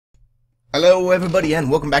Hello everybody and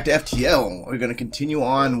welcome back to FTL. We're going to continue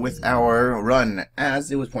on with our run. As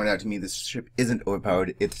it was pointed out to me, this ship isn't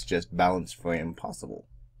overpowered, it's just balanced for impossible.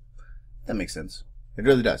 That makes sense. It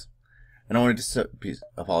really does. And I wanted to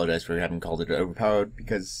apologize for having called it overpowered,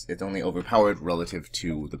 because it's only overpowered relative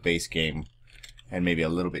to the base game, and maybe a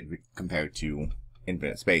little bit compared to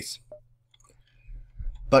Infinite Space.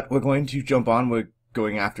 But we're going to jump on. We're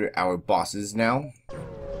going after our bosses now.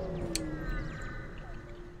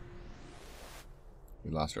 We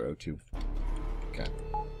lost our O2. Okay.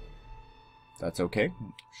 That's okay.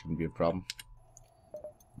 Shouldn't be a problem.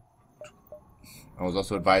 I was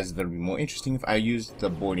also advised that it would be more interesting if I used the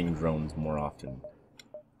boarding drones more often.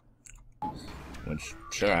 Which,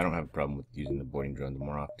 sure, I don't have a problem with using the boarding drones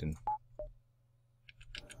more often.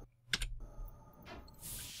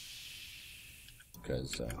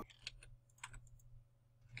 Because,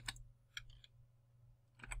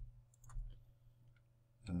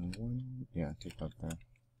 yeah, take out that.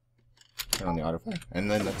 Turn on the autofire, and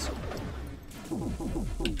then that's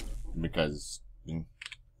because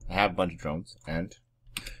I have a bunch of drones, and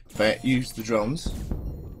if I use the drones,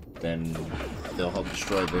 then they'll help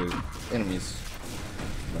destroy the enemies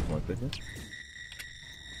much more quickly.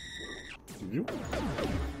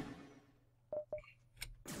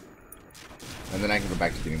 And then I can go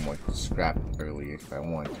back to getting more scrap early if I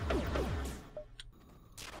want.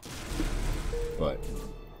 But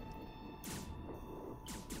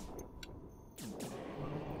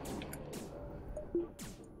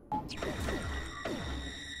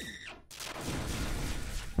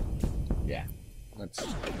yeah, let's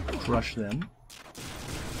crush them. I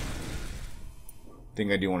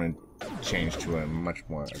think I do want to change to a much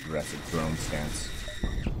more aggressive drone stance.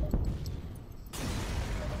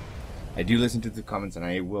 I do listen to the comments and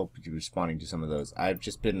I will be responding to some of those. I've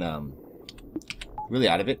just been really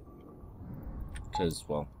out of it. Because,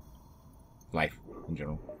 well, life in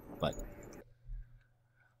general. But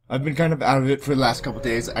I've been kind of out of it for the last couple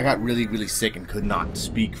days. I got really, really sick and could not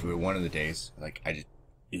speak for one of the days. Like, I just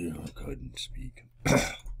couldn't speak.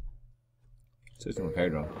 System repair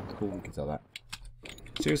drone. Cool, we can sell that.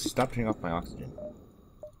 Seriously, stop turning off my oxygen.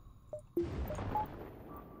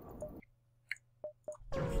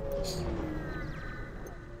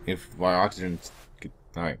 If my oxygen's good.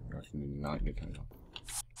 Alright, oxygen did not get turned off.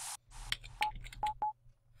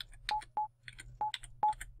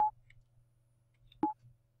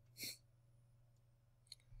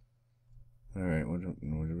 Alright, what are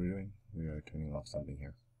we doing? We are turning off something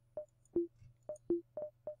here.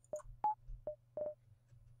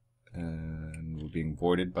 And we're being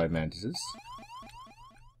boarded by mantises.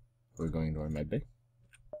 We're going into our medbay.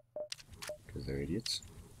 Because they're idiots.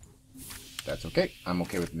 That's okay. I'm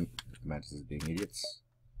okay with the mantises being idiots.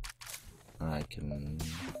 I can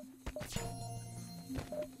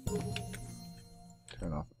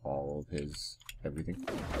turn off all of his everything.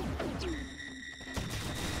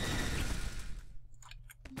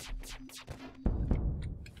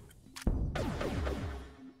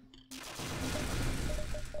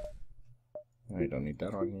 I don't need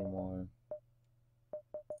that on anymore.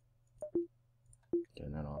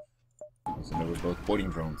 Turn that off. So now we're both boarding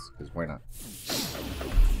drones, because why not?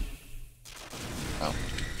 Oh,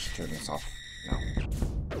 just turn this off now.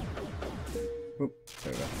 Oop,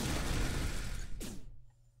 there we go.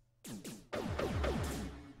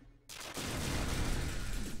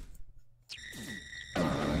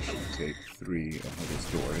 I should take 3 of his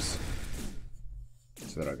doors,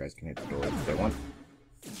 so that our guys can hit the door if they want.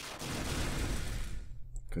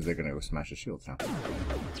 Because they're gonna go smash the shields now.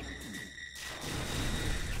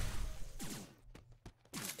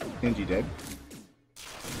 Genji dead.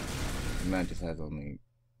 The Mantis has only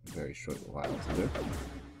a very short while to live.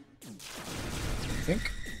 I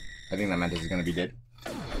think that Mantis is gonna be dead.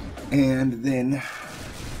 And then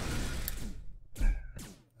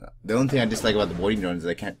the only thing I dislike about the boarding drones is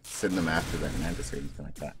I can't send them after that Mantis or anything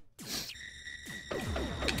like that.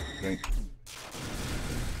 Right.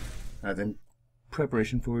 Then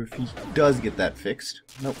preparation for if he does get that fixed.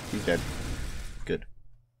 Nope, he's dead. Good.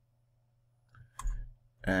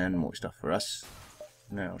 And more stuff for us.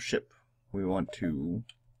 Now, ship. We want to...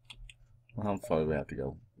 Well, how far do we have to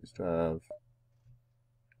go? We still have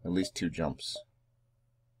at least 2 jumps.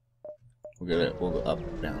 We'll go up,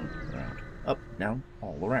 down, around. Up, down,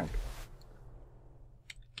 all around.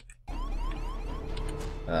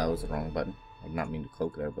 That was the wrong button. I did not mean to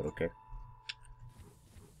cloak there, but okay.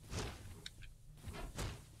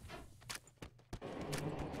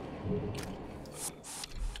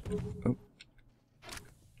 Oh.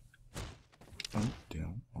 Up,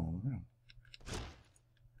 down, all around.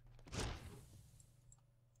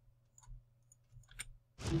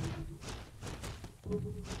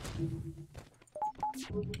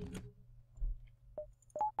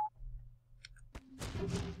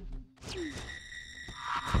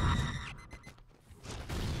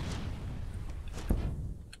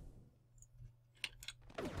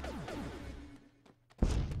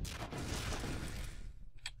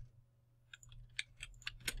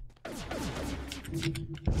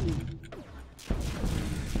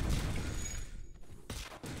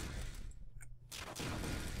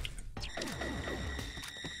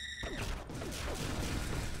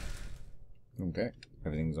 Okay,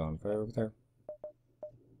 everything's on fire over there.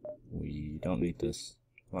 We don't need this.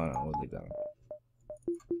 Oh no, we'll leave that on.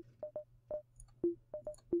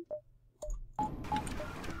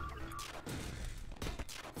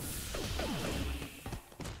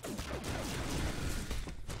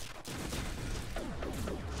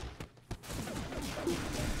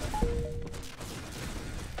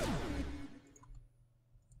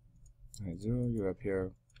 Alright, Zero, you're up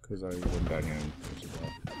here. Kuzar, you went down here and finish it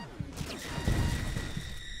off.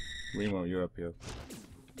 Remo, you're up here.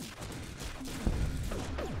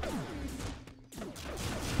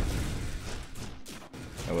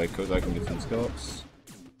 That way Kuzar can get some skills.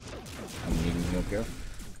 I'm needing him up here.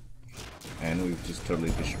 And we've just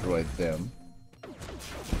totally destroyed them.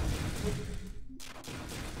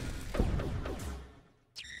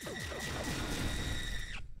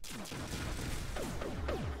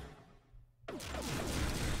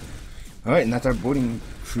 Alright, and that's our boarding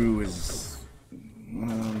crew is...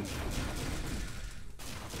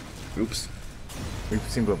 oops. We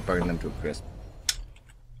seem to have burned them to a crisp.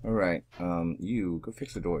 Alright, you, go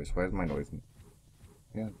fix the doors. Why is my noise...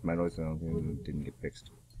 Yeah, my noise didn't get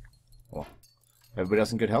fixed. Well, everybody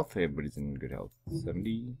else in good health? Everybody's in good health.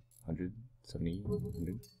 70, 100, 70,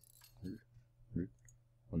 100,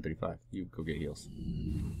 135. You, go get heals.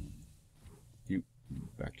 You,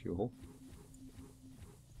 back to your hole.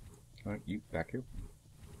 Alright, you, back here.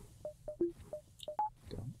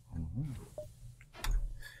 Down.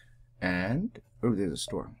 And, oh, there's a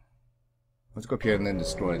store. Let's go up here and then the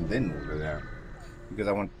store, and then we'll go there. Because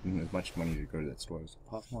I want as much money to go to that store as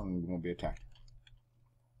possible, and we won't be attacked.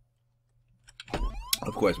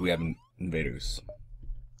 Of course, we have invaders.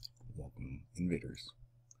 Welcome, invaders.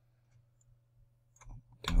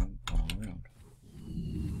 Down, all around.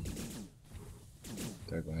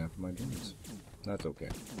 They're going after my dreams. That's okay.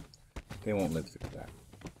 They won't live through that.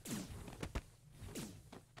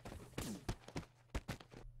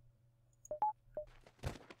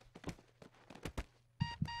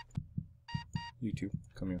 You two,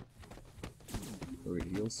 come here. Go get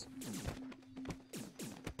heals.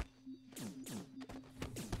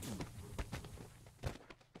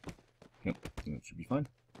 Yep, that should be fine.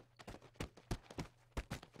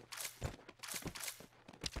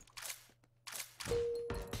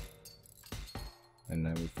 And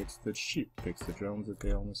then we fix the sheep, fix the drones that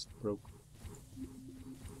they almost broke.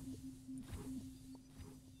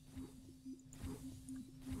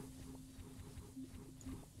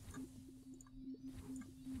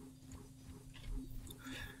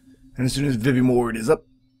 And as soon as Vivimord is up,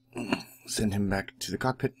 send him back to the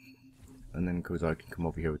cockpit. And then Kozar can come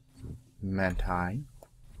over here with Mantises.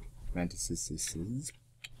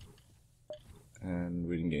 And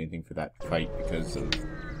we didn't get anything for that fight because of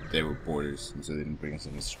they were boarders, and so they didn't bring us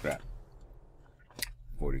any scrap.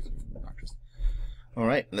 Boarders are obnoxious.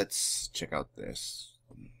 Alright, let's check out this.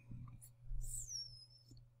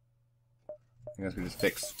 I guess we just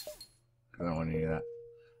fix. Because I don't want any of that.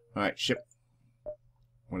 Alright, ship.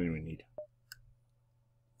 What do we need?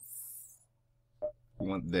 We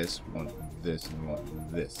want this, and we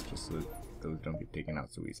want this, just so that those don't get taken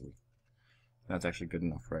out so easily. That's actually good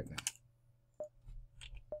enough right now.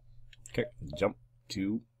 Okay, jump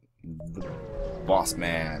to the boss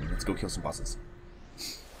man. Let's go kill some bosses.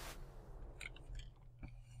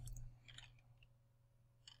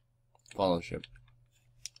 Follow the ship.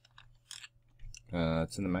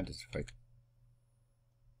 It's in the Mantis fight.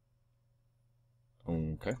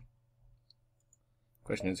 Okay.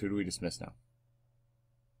 Question is, who do we dismiss now?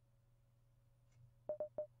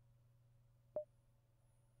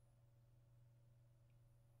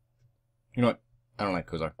 You know what? I don't like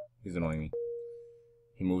Kozar. He's annoying me.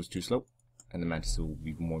 He moves too slow, and the Mantis will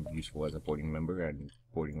be more useful as a boarding member and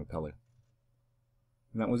boarding repeller.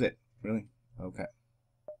 And that was it. Really? Okay.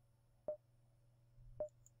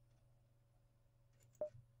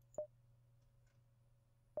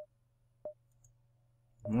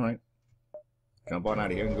 Alright. Jump on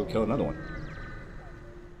out of here and go kill another one.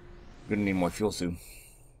 Gonna need more fuel soon.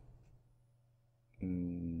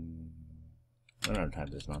 I don't have time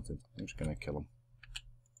for this nonsense. I'm just gonna kill him.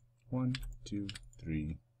 1, 2,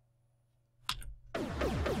 3.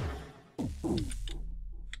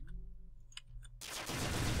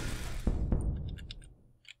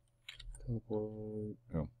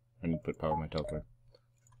 teleport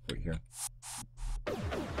over here. I'll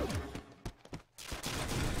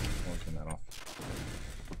turn that off.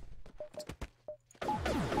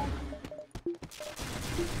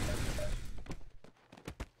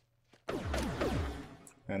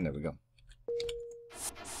 And there we go.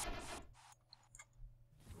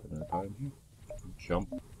 Put another pod in here. Jump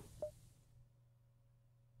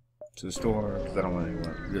to the store because I don't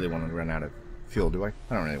really want to run out of fuel, do I?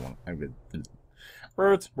 I don't really want.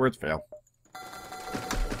 Words fail.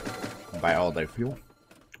 Buy all day fuel,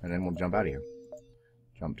 and then we'll jump out of here.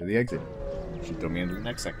 Jump to the exit. Should throw me into the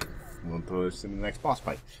next sector. We'll throw us into the next boss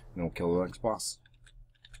fight, and we'll kill the next boss.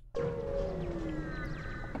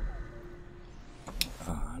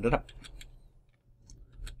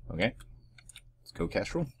 Okay, let's go,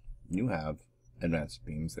 Kestrel. You have advanced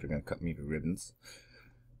beams that are going to cut me to ribbons,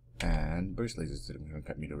 and burst lasers that are going to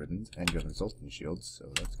cut me to ribbons, and you have resultant shields,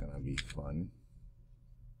 so that's going to be fun.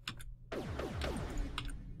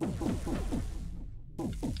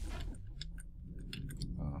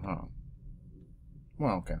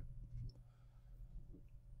 Well, okay.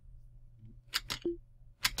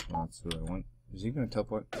 Well, that's what I want. Is he going to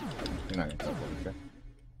teleport? You're not going to teleport, okay?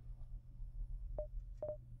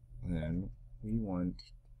 And then we want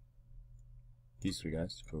these three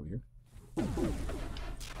guys to go over here.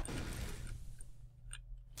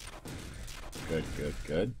 Good, good,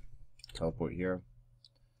 good. Teleport here.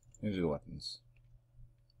 These are the weapons.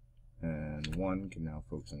 And one can now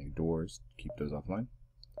focus on your doors. Keep those offline.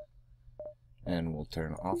 And we'll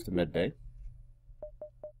turn off the med bay.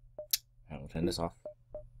 And we'll turn this off,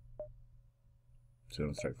 so we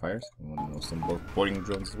don't start fires. We want to know some both boarding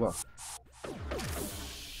drones as well.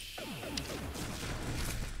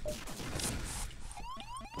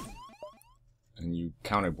 And you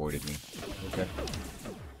counterboarded me. Okay.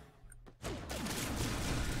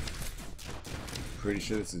 Pretty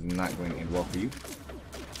sure this is not going to end well for you.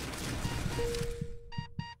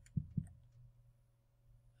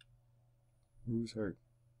 Who's hurt?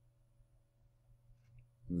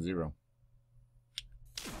 0.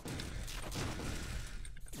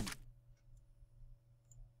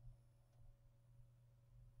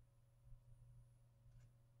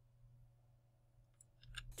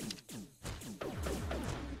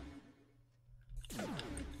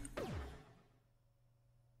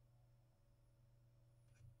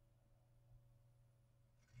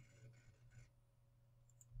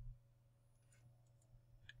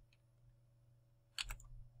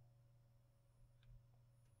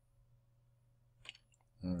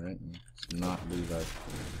 Alright, let's not lose our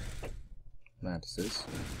mantises.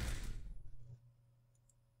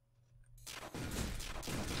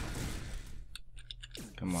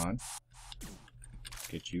 Come on.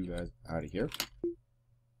 Get you guys out of here.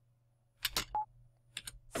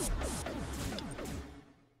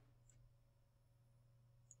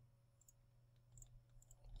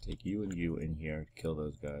 Take you and you in here. Kill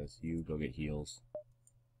those guys. You go get heals.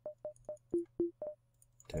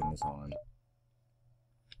 Turn this on.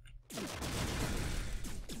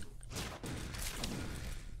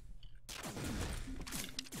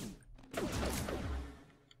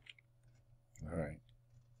 Alright.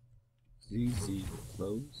 ZZ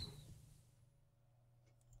close.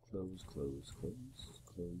 Close, close, close,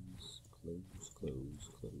 close, close, close, close,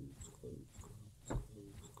 close, close,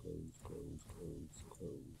 close, close, close,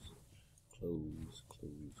 close, close,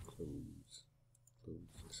 close, close, close,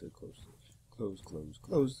 I said close. Close, close,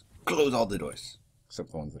 close. Close all the doors. Except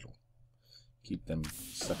the ones that will keep them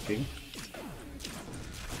sucking.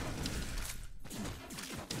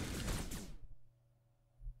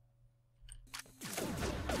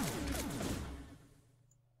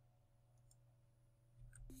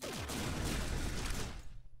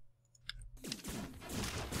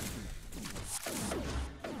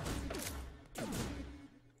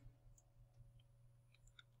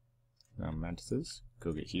 Now mantises,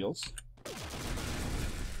 go get heals.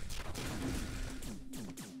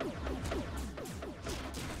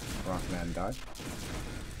 Rockman died.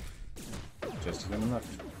 Just him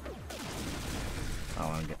left. I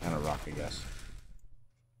want to get on a rock, I guess.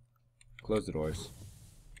 Close the doors.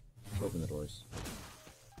 Open the doors.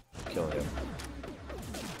 Kill him.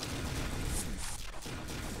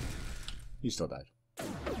 He still died.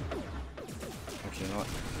 Actually, you know what?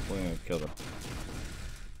 We're gonna kill them.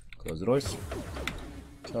 Close the doors.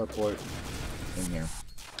 Teleport in here.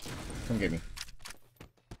 Come get me.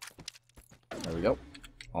 There we go.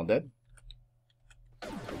 All dead.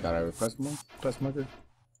 Got our quest marker.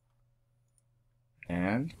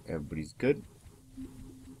 And everybody's good.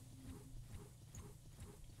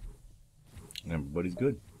 Everybody's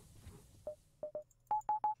good.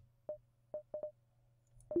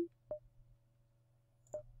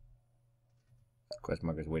 Quest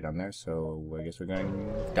marker's way down there, so I guess we're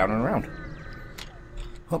going down and around.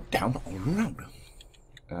 Up, down, all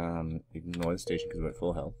around. Ignore the station because we're at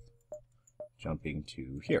full health. Jumping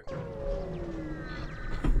to here.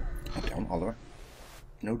 Up, down, all around.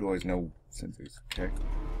 No doors, no sensors. Okay.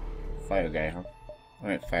 Fire guy, huh?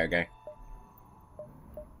 Alright, fire guy.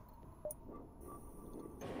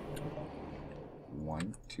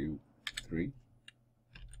 One, two, three.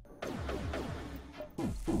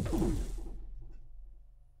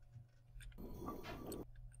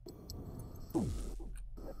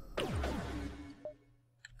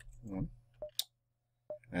 One.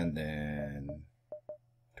 And then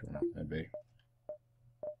turn off that bay.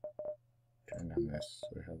 Turn down this so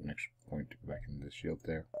we have an extra point to go back into the shield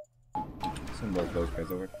there. Send both those guys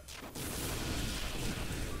over.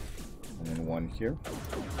 And then one here.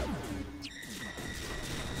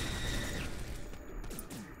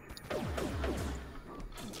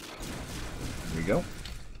 There we go.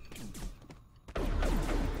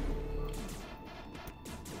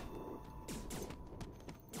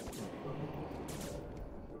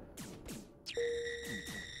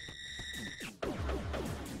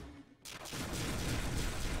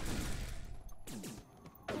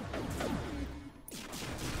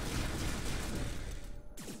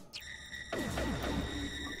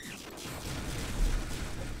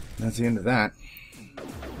 That's the end of that.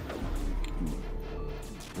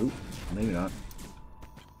 Oop, maybe not.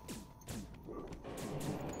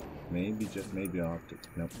 Maybe, just maybe I'll have to...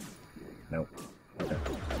 Nope. Nope. Okay.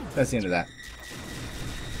 That's the end of that.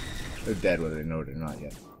 They're dead whether they know it or not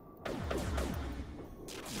yet.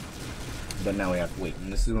 But now we have to wait.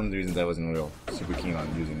 And this is one of the reasons I wasn't real super keen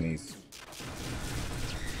on using these.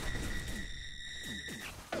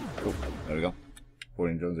 Cool. There we go.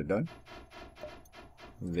 14 drones are done.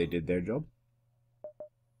 They did their job.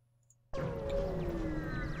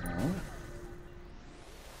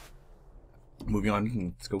 Moving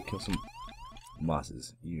on, let's go kill some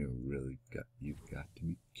bosses. You've got to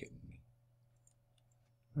be kidding me.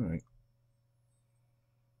 Alright.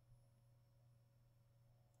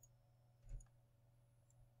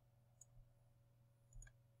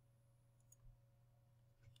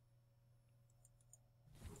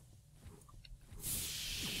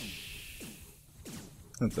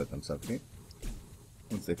 Let's let them suffocate.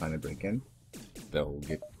 Once they finally break in, they'll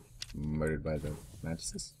get murdered by the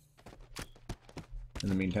mantises. In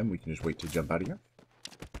the meantime, we can just wait to jump out of here.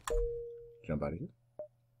 Jump out of here.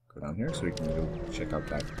 Go down here so we can go check out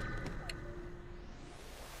that.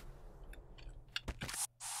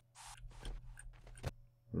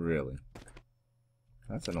 Really?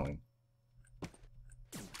 That's annoying.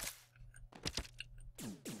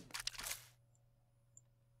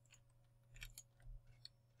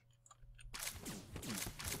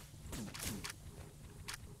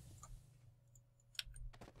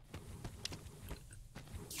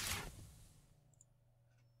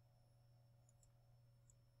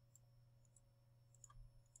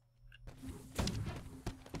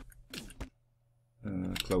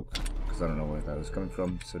 Cloak, because I don't know where that was coming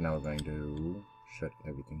from, so now we're going to shut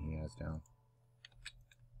everything he has down.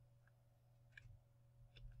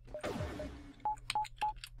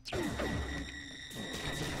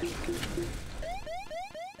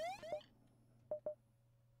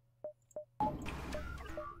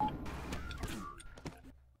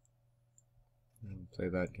 Play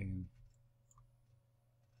that game.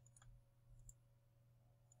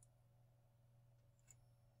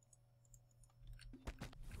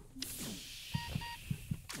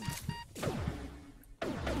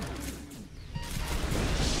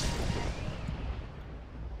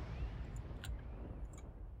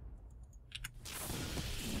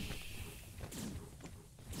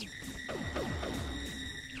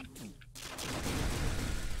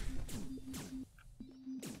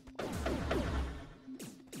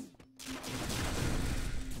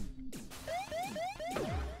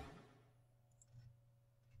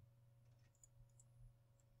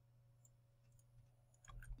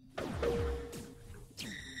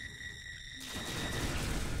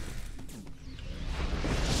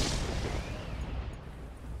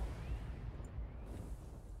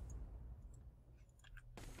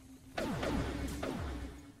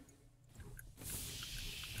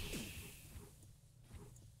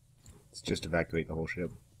 Let's just evacuate the whole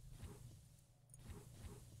ship.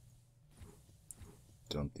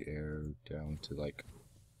 Dump the air down to like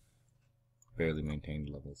barely maintained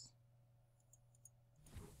levels.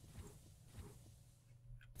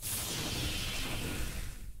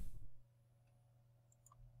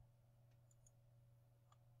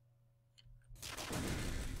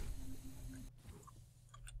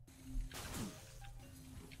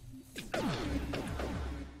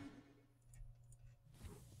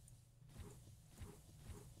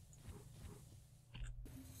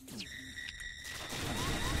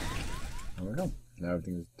 Now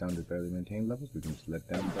everything is down to barely maintained levels. We can just let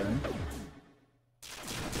them burn.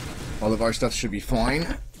 All of our stuff should be fine.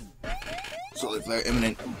 Solar flare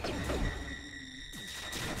imminent.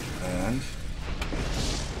 And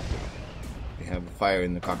we have a fire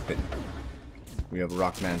in the cockpit. We have a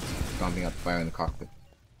Rockman stomping out the fire in the cockpit.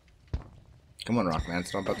 Come on, Rockman,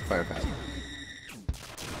 stomp out the fire faster.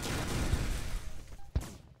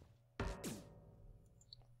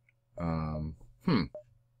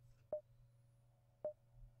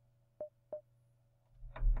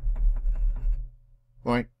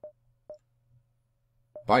 Right.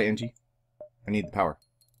 Bye, Angie. I need the power.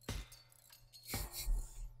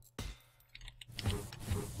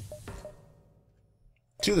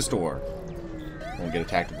 To the store. Won't get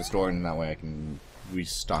attacked at the store, and that way I can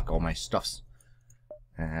restock all my stuffs.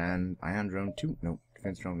 And ion drone 2. No.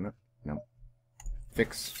 Defense drone. No. No.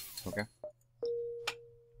 Fix. Okay.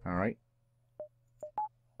 Alright.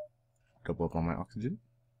 Double up on my oxygen.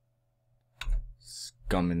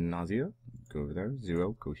 Scum and nausea. Go over there.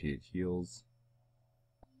 0. Go hit heals.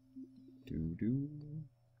 Do.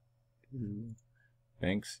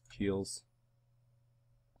 Banks. Heals.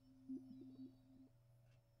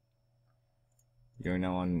 You're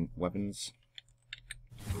now on weapons.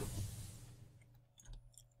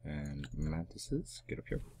 And mantises. Get up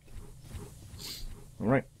here.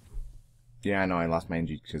 Alright. Yeah, I know I lost my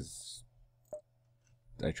NG because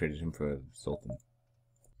I traded him for Sultan.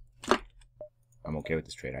 I'm okay with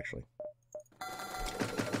this trade, actually.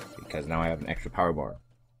 Because now I have an extra power bar.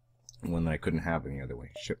 One that I couldn't have any other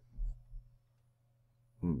way. Ship.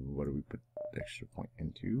 What do we put extra point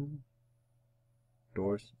into?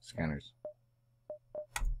 Doors? Scanners.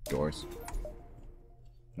 Doors.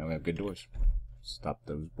 Now we have good doors. Stop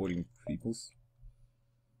those boarding peoples.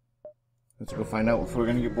 Let's go find out if we're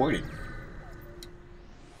gonna get boarded.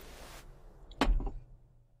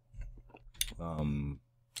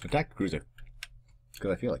 Attack the cruiser.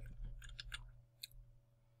 Because I feel like it.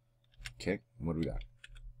 Okay, what do we got?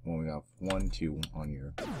 Well, we got 1, 2 on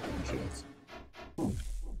your shields.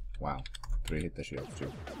 Wow. 3 hit the shields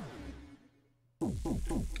too.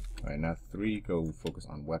 Alright, now 3 go focus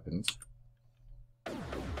on weapons.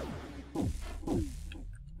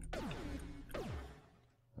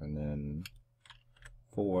 And then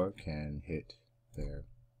 4 can hit their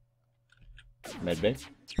medbay.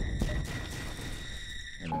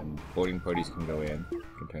 And then boarding parties can go in. We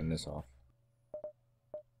can turn this off.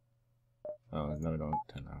 Oh, no, don't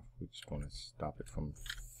turn off. We just want to stop it from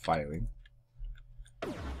firing.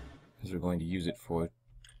 Because we're going to use it for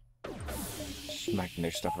smacking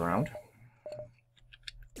their stuff around.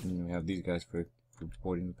 And then we have these guys for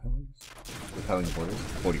boarding repellers. Repelling boarders.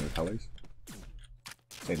 Boarding repellers.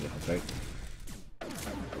 Same difference, right?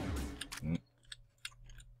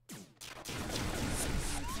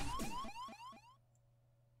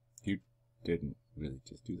 You didn't really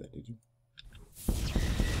just do that, did you?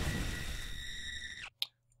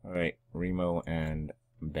 Alright, Remo and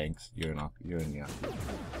Banks, you're in the op.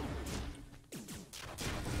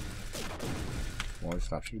 Want to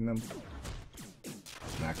stop shooting them?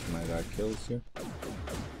 Maximize our kills here.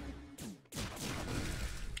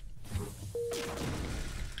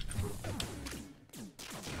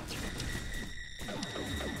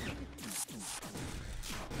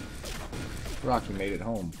 Rocky made it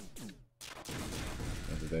home.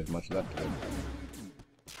 Not that there's much left of him.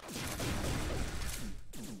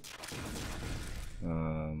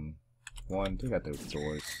 One, take out those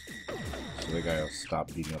doors. So the guy will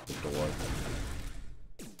stop beating up the door.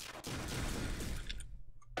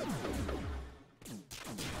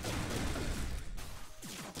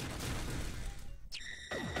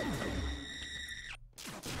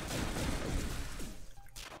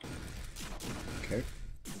 Okay.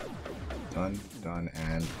 Done,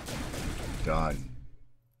 and done.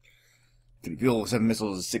 3 fuel, 7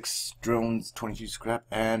 missiles, 6 drones, 22 scrap,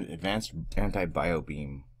 and advanced anti-bio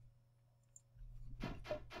beam.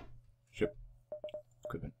 Ship.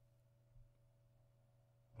 Equipment.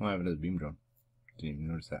 Oh, I have another beam drone. Didn't even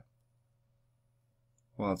notice that.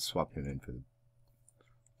 Well, let's swap him in for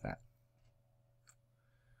that.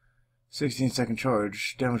 16-second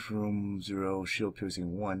charge, damage from 0, shield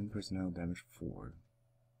piercing 1, personnel damage 4.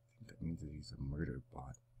 I think that means that he's a murder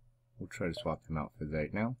bot. We'll try to swap him out for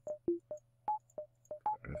right now.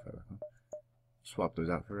 Swap those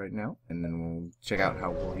out for right now, and then we'll check out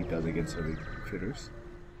how well he does against other critters.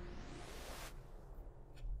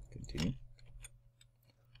 Continue.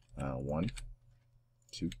 1,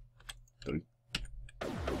 2, 3.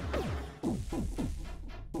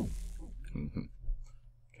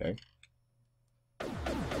 Okay.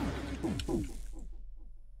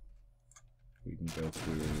 We can go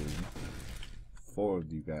through 4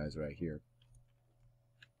 of you guys right here.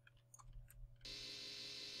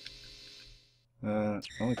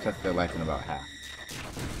 Only cut their life in about half.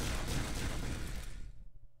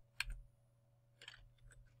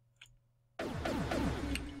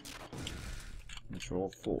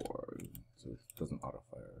 Control 4, so it doesn't auto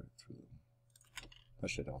fire through them. That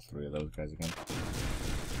should all 3 of those guys again.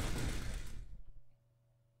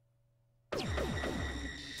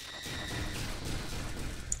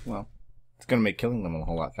 Well, it's gonna make killing them a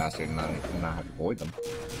whole lot faster and not have to avoid them.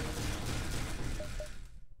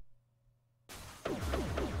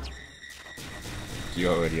 You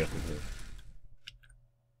already have to do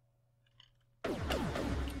it.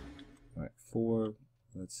 Alright, 4.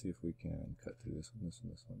 Let's see if we can cut through this one, this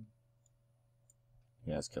one, this one.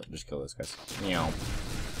 Yeah, let's kill, just kill those guys. Meow.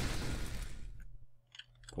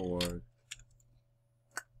 4.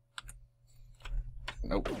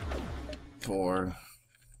 Nope. 4.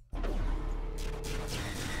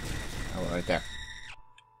 Oh, right there.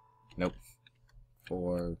 Nope.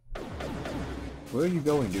 4. Where are you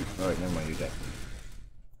going, dude? Alright, never mind, you're dead.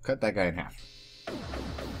 Cut that guy in half.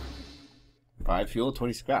 5 fuel,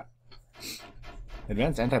 20 scrap.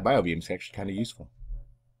 Advanced anti-bio beam is actually kind of useful.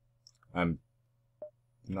 I'm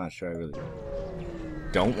not sure I really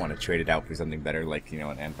don't want to trade it out for something better, like, you know,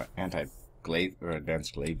 an anti-glaive or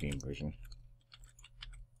advanced glaive beam version.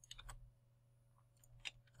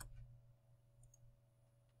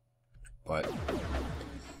 But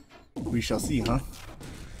we shall see, huh?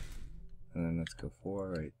 And then let's go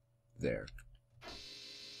 4 right there.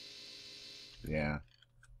 Yeah.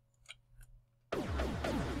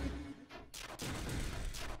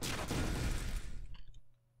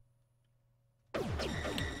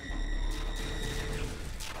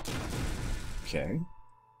 Okay.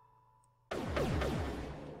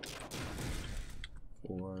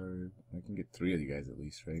 4. I can get 3 of you guys at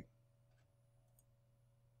least, right?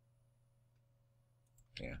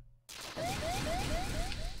 Yeah.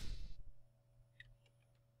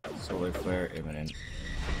 Solar flare imminent.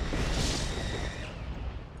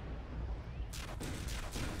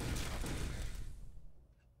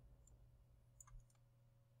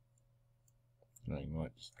 No, you know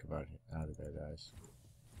what? Just come out of there, guys.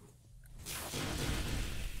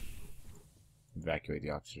 Evacuate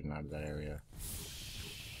the oxygen out of that area.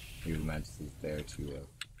 Leave the mantises there to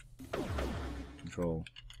control.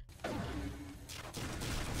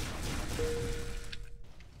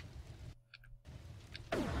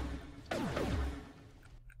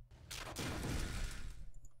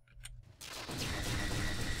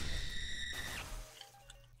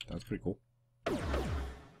 That was pretty cool.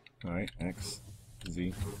 Alright, X,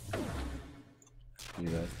 Z. You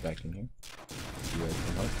guys back in here. You guys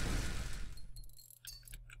can help.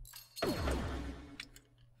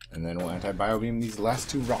 And then we'll anti-bio beam these last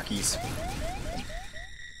 2 Rockies.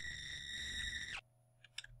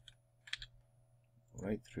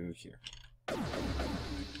 Right through here.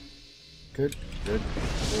 Good, good,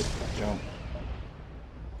 good. Jump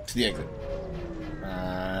to the exit.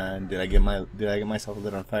 Did I get myself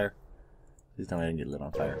lit on fire? Please tell me I didn't get lit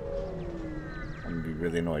on fire. I'm gonna be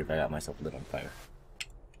really annoyed if I got myself lit on fire.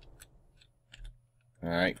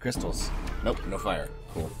 Alright, crystals. Nope, no fire.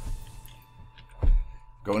 Cool.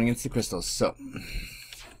 Going against the crystals, so.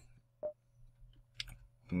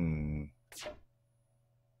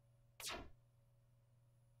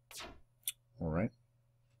 Alright.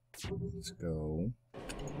 Let's go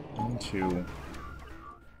 1, 2,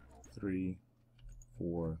 3,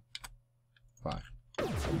 4, 5.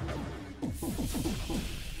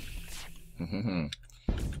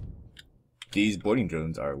 These boarding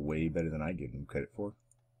drones are way better than I give them credit for.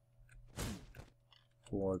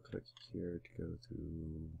 4, click here to go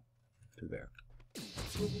to there.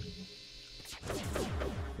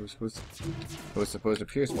 We're supposed to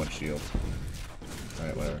pierce 1 shield.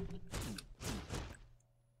 Alright, whatever.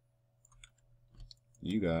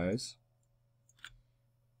 You guys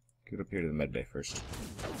get up here to the med bay first.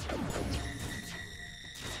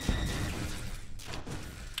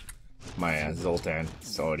 My Zoltan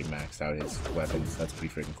is already maxed out his weapons. That's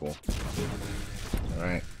pretty freaking cool.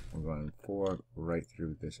 Alright, we're going 4 right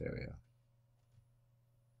through this area.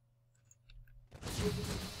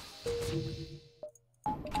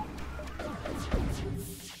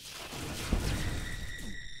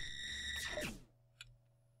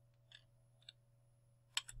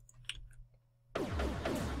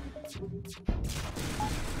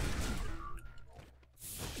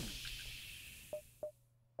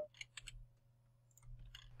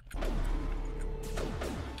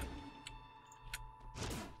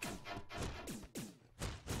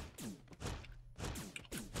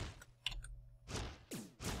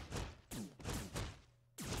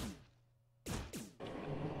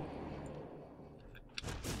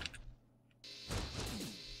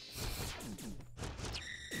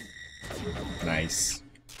 Nice.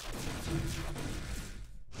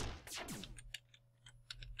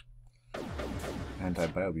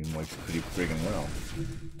 Anti-bio beam works pretty friggin' well.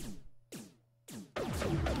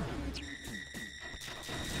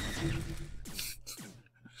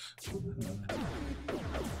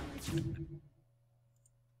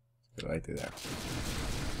 Go right through there.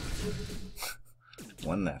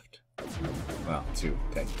 One left. Well, two,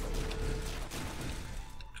 technically.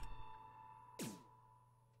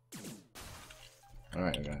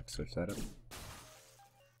 Alright, we're gonna have to switch that up.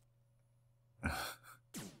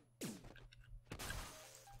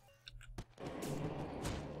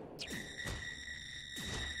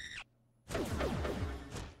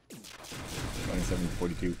 $27 to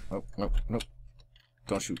 $42. Oh, nope, nope.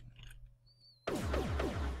 Don't shoot.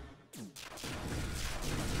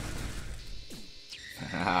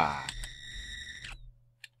 Haha.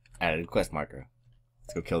 Added a quest marker.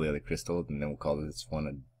 Let's go kill the other crystal, and then we'll call this one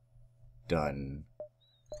a done.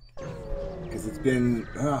 Because it's been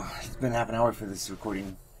half an hour for this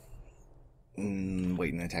recording.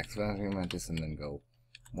 Wait, and attack the mantis, and then go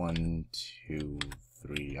 1, 2,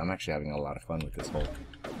 3. I'm actually having a lot of fun with this whole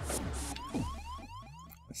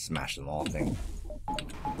smash them all thing.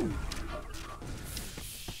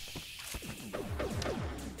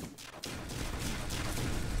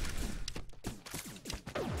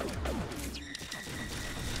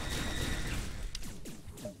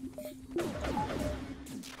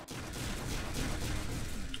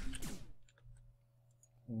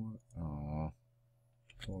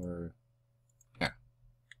 Yeah.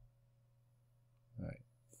 Alright,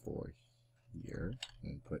 4 here,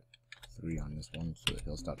 and put 3 on this one so that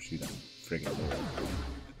he'll stop shooting friggin' bull.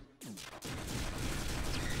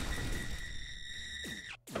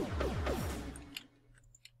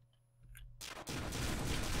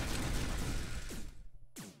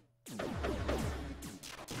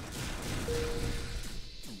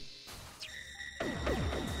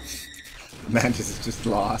 Mantis is just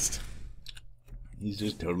lost. He's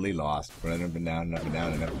just totally lost. Running up and down and up and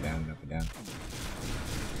down and up and down and up and down.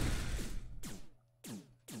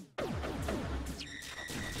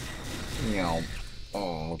 Meow.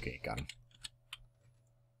 Oh, okay, got him.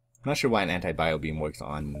 I'm not sure why an anti-bio beam works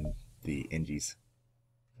on the NGs.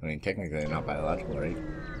 I mean, technically they're not biological, right?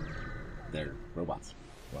 They're robots.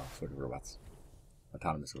 Well, sort of robots.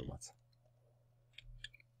 Autonomous robots.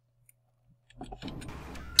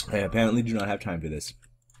 I apparently do not have time for this.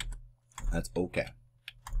 That's okay.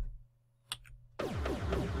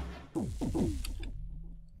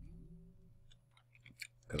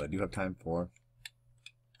 Because I do have time for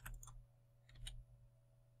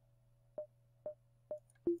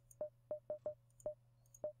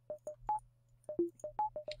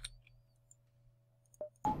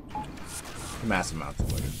massive amounts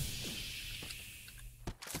of wood.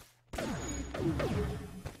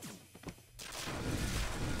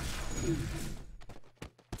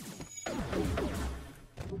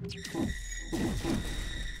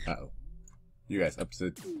 Uh-oh. You guys, up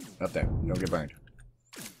there. Don't get burned.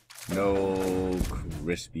 No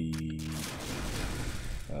crispy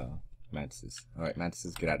mantises. Alright,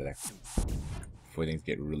 mantises, get out of there. Before things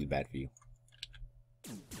get really bad for you.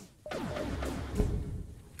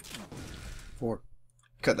 4.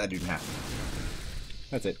 Cut that dude in half.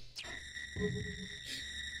 That's it.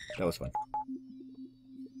 That was fun.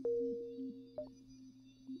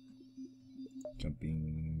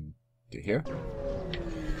 Jumping to here.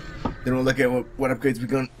 Then we'll look at what upgrades we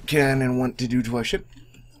can and want to do to our ship.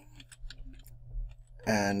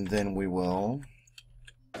 And then we will...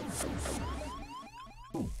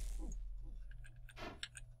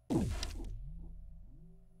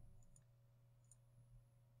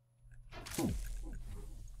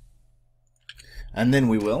 And then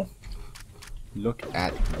we will look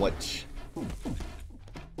at what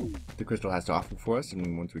the crystal has to offer for us,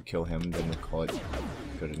 and once we kill him, then we'll call it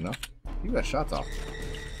good enough. You got shots off.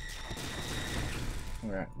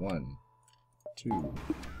 Alright, 1, 2,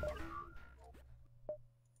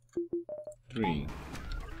 3.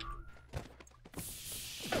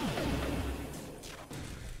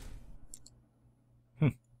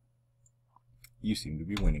 You seem to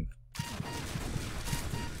be winning.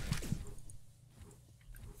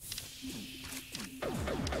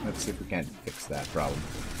 Let's see if we can't fix that problem.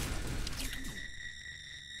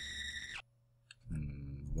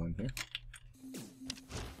 1 here.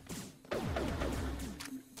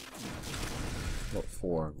 About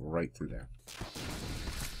 4 right through there.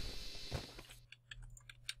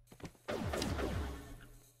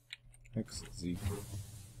 X, Z.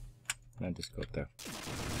 And just go up there.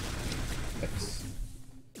 X.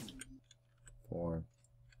 4.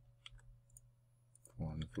 4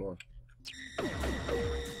 on the floor.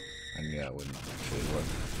 I knew that wouldn't actually work.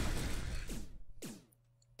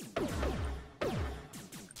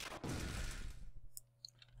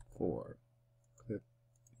 Four. Clip.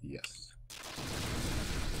 Yes.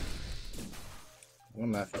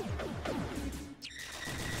 One left.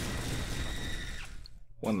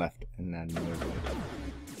 One left, and then we're good.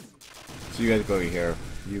 So you guys go over here.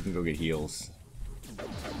 You can go get heals.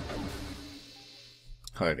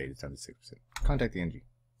 Heart rate is down to 6%. Contact the NG.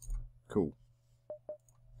 Cool.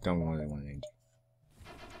 Don't really want an NG.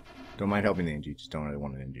 Don't mind helping the NG, just don't really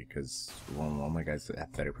want an NG, because all my guys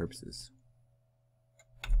have better purposes.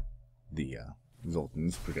 The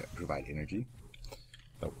Zoltans provide energy.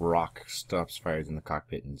 The rock stops fires in the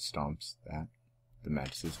cockpit and stomps that. The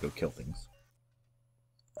mattresses go kill things.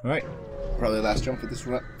 Alright, probably the last jump for this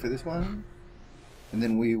one. And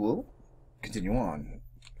then we will continue on.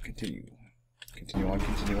 Continue on.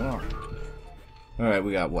 Alright,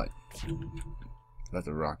 we got what? That's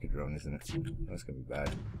a rocket drone, isn't it? That's gonna be bad.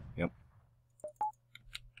 Yep.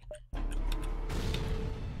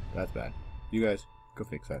 That's bad. You guys, go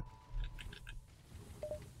fix that.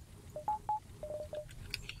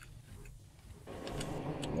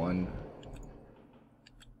 One,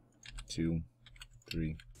 two,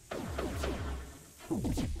 three.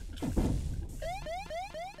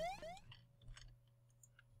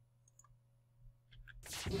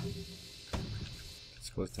 It's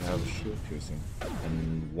supposed to have a shield piercing.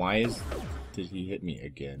 And why did he hit me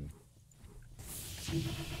again?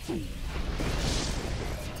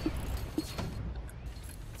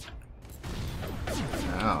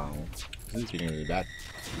 Ow. This is getting really bad.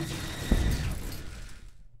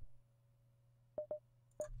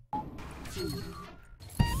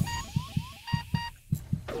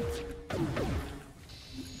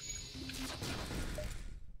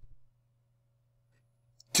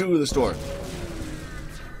 To the store.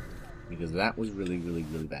 Because that was really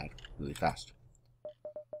bad. Really fast.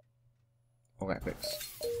 Okay, fix.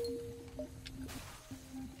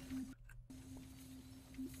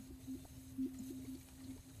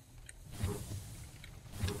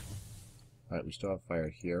 Alright, we still have fire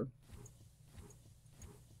here.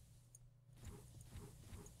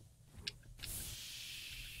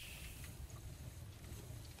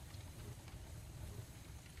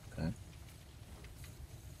 Okay.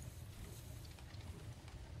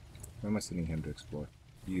 Where am I sending him to explore?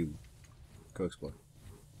 You. Go explore.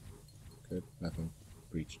 Good. Nothing.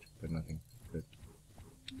 Breached, but nothing. Good.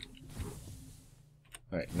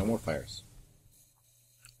 Alright, no more fires.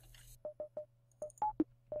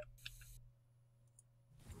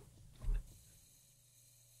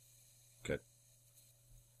 Good.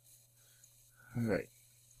 Alright.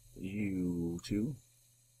 You two.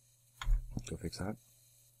 Go fix that.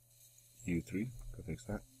 You three. Go fix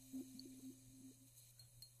that.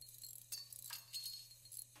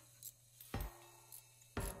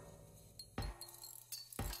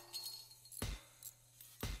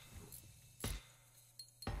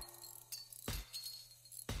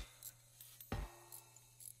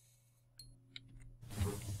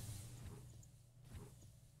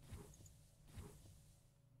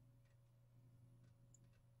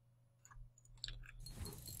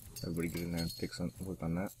 Everybody get in there and fix on, work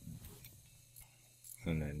on that.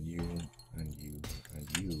 And then you, and you,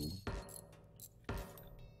 and you.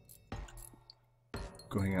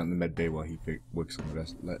 Going out in the med bay while he works on the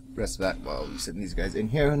rest of that while we send these guys in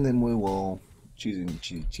here, and then we will cheesing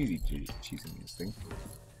this thing.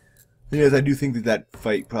 Yes, I do think that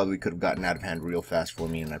fight probably could have gotten out of hand real fast for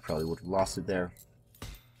me, and I probably would have lost it there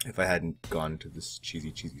if I hadn't gone to this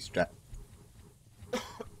cheesy strat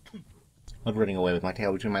of running away with my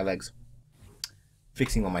tail between my legs,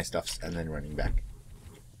 fixing all my stuffs, and then running back.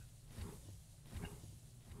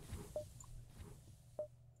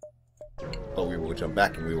 But we will jump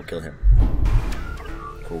back and we will kill him.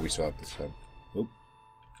 Cool, we still have this one. Oop.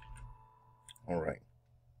 Alright.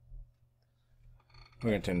 We're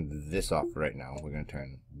going to turn this off right now. We're going to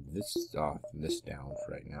turn this off, this down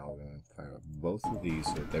for right now. We're going to fire up both of these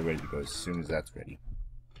so that they're ready to go as soon as that's ready.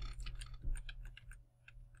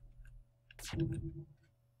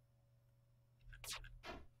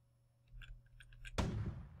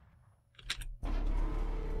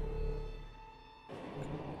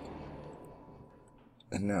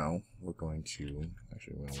 And now we're going to,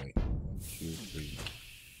 actually we're going to wait, 1, 2, 3.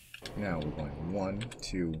 Now we're going 1,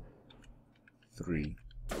 2, 3,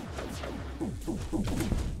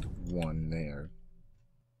 1 there.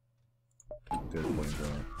 There's one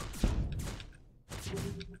drone.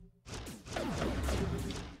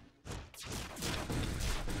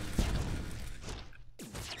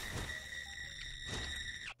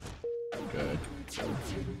 Good.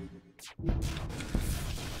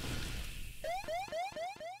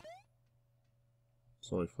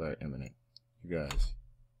 Solar flare imminent. You guys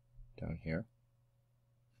down here.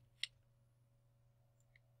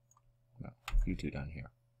 No, you two down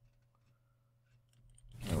here.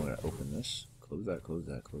 I'm gonna open this. Close that, close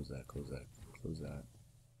that, close that, close that, close that.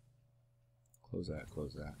 Close that,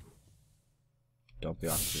 close that. Dump the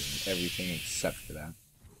oxygen, everything except for that.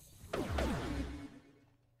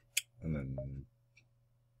 And then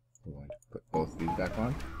we're going to put both of these back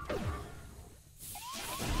on.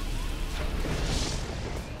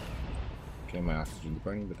 Okay, my oxygen's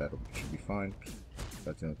burning, but that should be fine.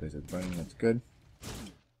 That's the only place it's burning, that's good.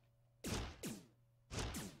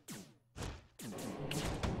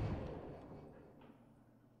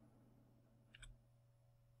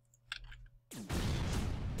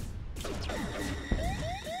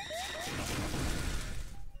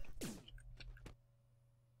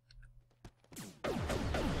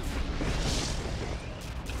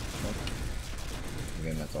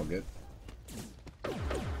 Again, that's all good.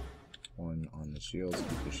 One on the shields,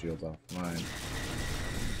 keep the shields offline.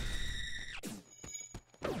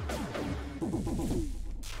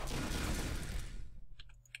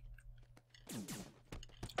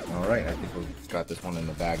 Alright, I think we've got this one in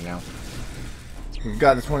the bag now. We've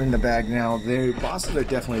got this one in the bag now. The bosses are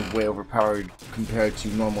definitely way overpowered compared to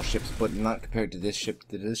normal ships, but not compared to this ship.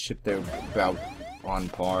 To this ship, they're about on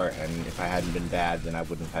par, and if I hadn't been bad, then I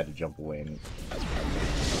wouldn't have had to jump away and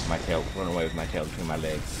my tail, run away with my tail between my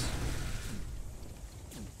legs.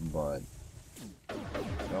 But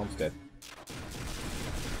well, I'm dead.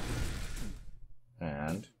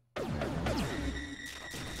 And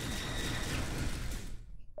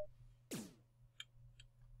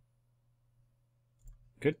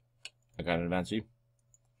good. I got an advanced view.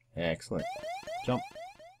 Excellent. Jump.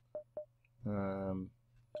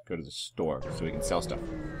 Go to the store so we can sell stuff.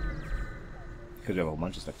 Because we have a whole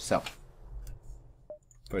bunch of stuff to sell.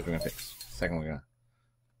 First we're gonna fix. Second we're gonna.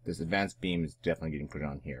 This advanced beam is definitely getting put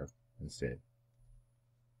on here instead.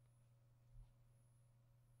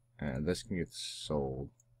 And this can get sold.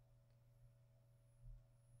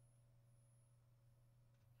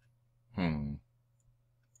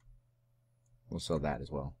 We'll sell that as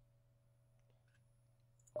well.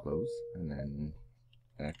 Close, and then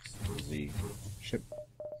X, Z, ship.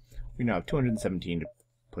 We now have 217 to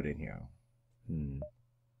put in here.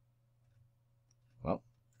 Well,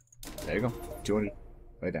 there you go. 200.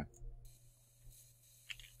 Right down.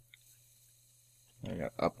 We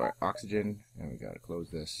got up our oxygen, and we gotta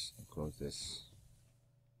close this and close this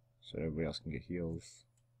so everybody else can get heals.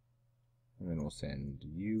 And then we'll send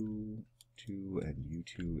you two and you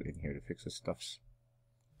two in here to fix this stuffs.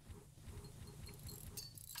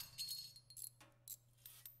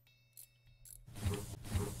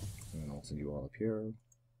 And then I'll send you all up here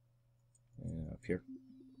and up here.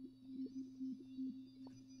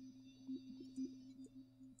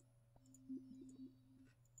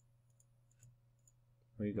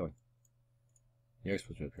 Where are you going? You're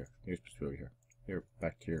supposed to be up here. You're supposed to be over here. Here,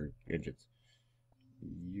 back to your engines.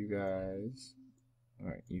 You guys.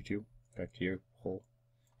 Alright, you two. Back to your hole.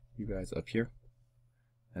 You guys up here.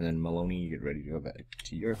 And then Maloney, you get ready to go back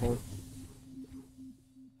to your hole.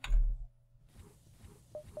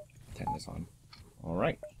 Turn this on.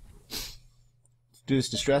 Alright. Let's do this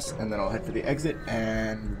distress, and then I'll head for the exit,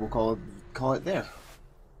 and we'll call it there.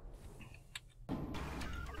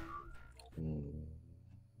 1,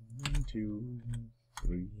 2,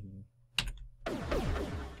 3,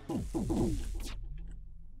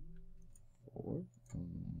 4.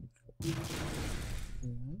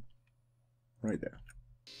 Right there.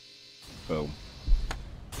 Boom.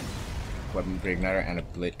 Weapon reigniter and a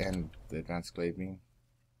blade and the advanced glaive beam.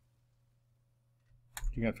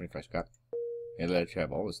 You got 25 scrap. Yeah, let you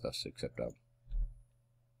have all this stuff except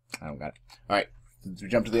I don't got it. Alright. Since we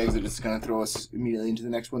jump to the exit, it's gonna throw us immediately into the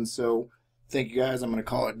next one, so thank you guys. I'm gonna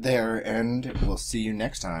call it there, and we'll see you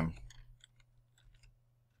next time.